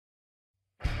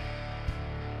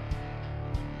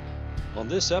On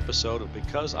this episode of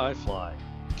Because I Fly,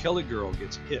 Kelly Girl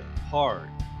gets hit hard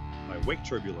by Wake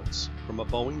Turbulence from a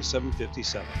Boeing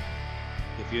 757.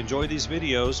 If you enjoy these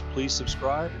videos, please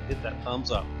subscribe and hit that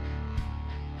thumbs up.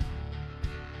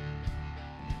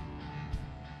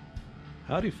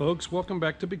 Howdy folks, welcome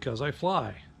back to Because I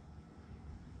Fly.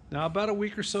 Now about a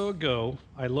week or so ago,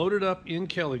 I loaded up in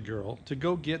Kelly Girl to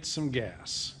go get some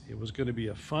gas. It was going to be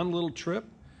a fun little trip.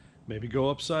 Maybe go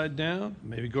upside down,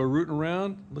 maybe go rooting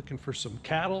around looking for some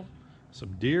cattle,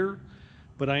 some deer,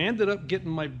 but I ended up getting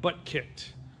my butt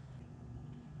kicked.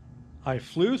 I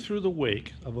flew through the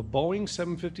wake of a Boeing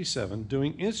 757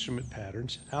 doing instrument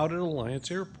patterns out at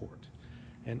Alliance Airport.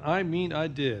 And I mean I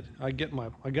did. I got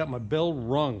my bell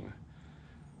rung.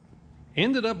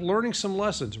 Ended up learning some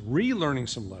lessons, relearning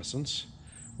some lessons,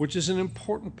 which is an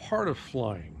important part of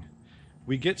flying.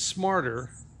 We get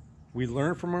smarter, we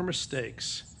learn from our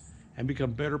mistakes, and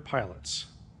become better pilots.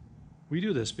 We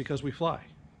do this because we fly.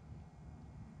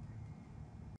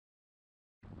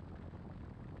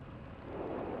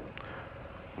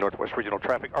 Northwest Regional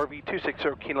Traffic,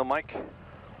 RV-260 Kilo Mike,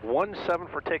 17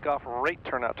 for takeoff, right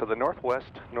turn out to the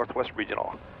Northwest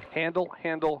Regional. Handle,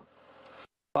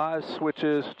 5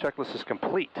 switches, checklist is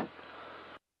complete.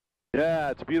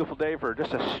 Yeah, it's a beautiful day for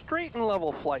just a straight and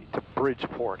level flight to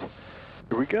Bridgeport.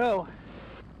 Here we go.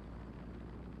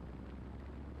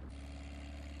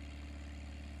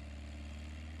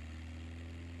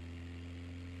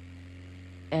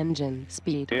 Engine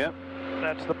speed. Yep,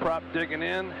 that's the prop digging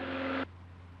in.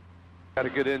 Got a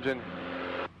good engine.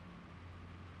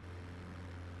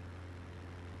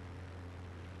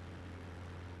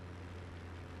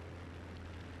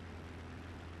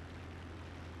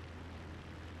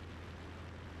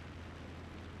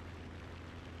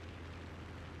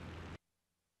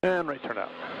 And right turn out.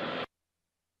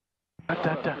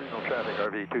 Regional traffic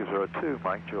RV-202,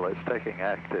 Mike Juliet's taking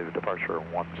active departure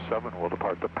 17, will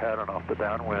depart the pattern off the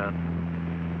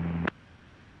downwind.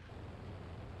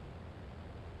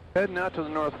 Heading out to the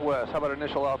northwest. How about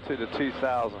initial altitude of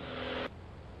 2,000?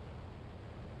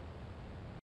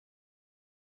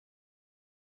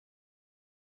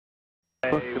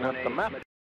 Looking at the map.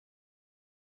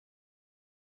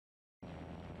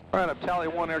 All right, I'm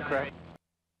tallying 1 aircraft.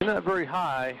 He's not very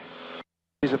high.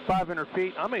 He's at 500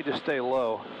 feet. I may just stay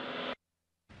low.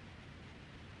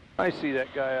 I see that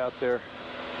guy out there.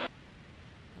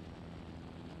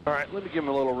 All right, let me give him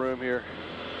a little room here.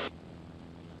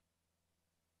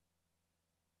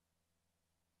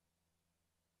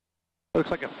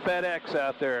 Looks like a FedEx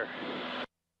out there.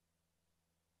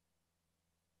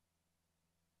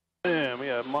 Yeah, we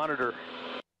got monitor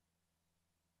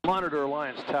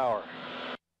Alliance Tower.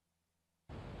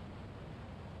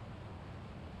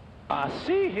 I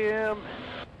see him.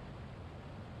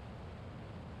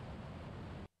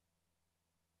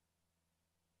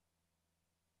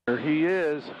 There he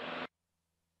is.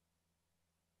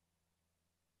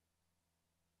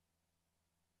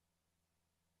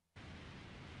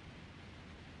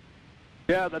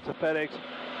 Yeah, that's a FedEx.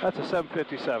 That's a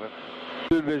 757.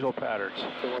 Good visual patterns.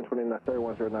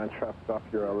 3109 traffic off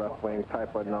your left wing,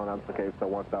 type unknown, application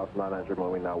 1900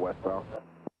 moving now westbound.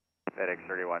 FedEx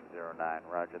 3109,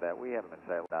 roger that. We haven't been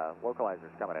sighted.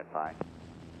 Localizer's coming in fine.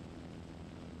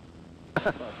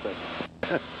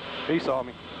 He saw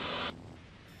me.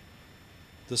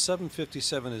 The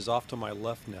 757 is off to my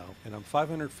left now, and I'm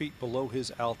 500 feet below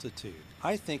his altitude.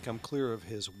 I think I'm clear of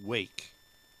his wake.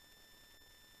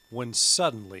 When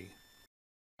suddenly...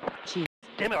 Gee.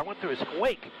 Damn it, I went through his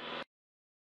wake.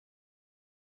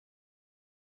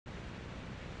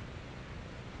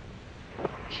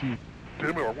 Gee,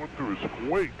 damn it, I went through his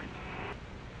wake.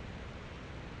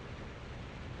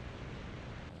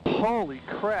 Holy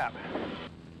crap.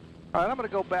 All right, I'm going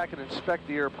to go back and inspect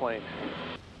the airplane.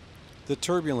 The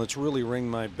turbulence really rang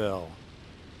my bell,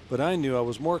 but I knew I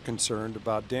was more concerned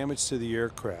about damage to the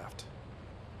aircraft.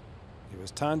 It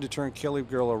was time to turn Kelly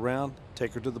Girl around,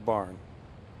 take her to the barn.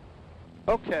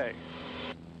 Okay,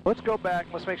 let's go back.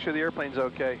 Let's make sure the airplane's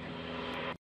okay.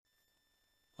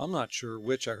 I'm not sure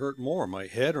which I hurt more, my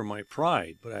head or my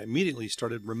pride, but I immediately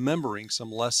started remembering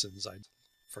some lessons I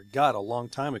forgot a long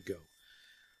time ago.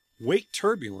 Wake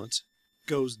turbulence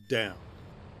goes down.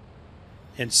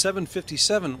 And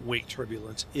 757 wake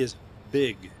turbulence is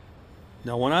big.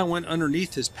 Now when I went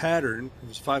underneath his pattern, it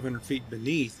was 500 feet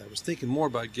beneath, I was thinking more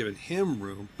about giving him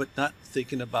room, but not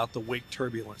thinking about the wake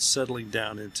turbulence settling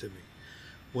down into me.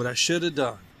 What I should have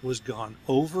done was gone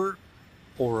over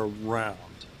or around.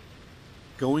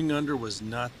 Going under was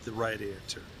not the right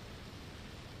answer.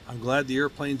 I'm glad the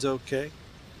airplane's okay.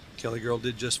 Kelly Girl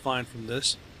did just fine from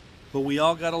this. But we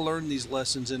all got to learn these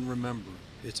lessons and remember,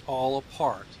 it's all a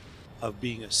part of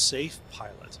being a safe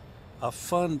pilot, a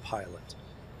fun pilot.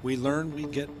 We learn we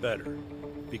get better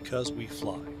because we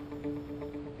fly.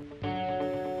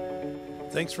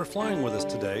 Thanks for flying with us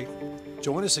today.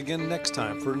 Join us again next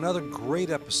time for another great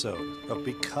episode of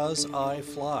Because I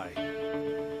Fly.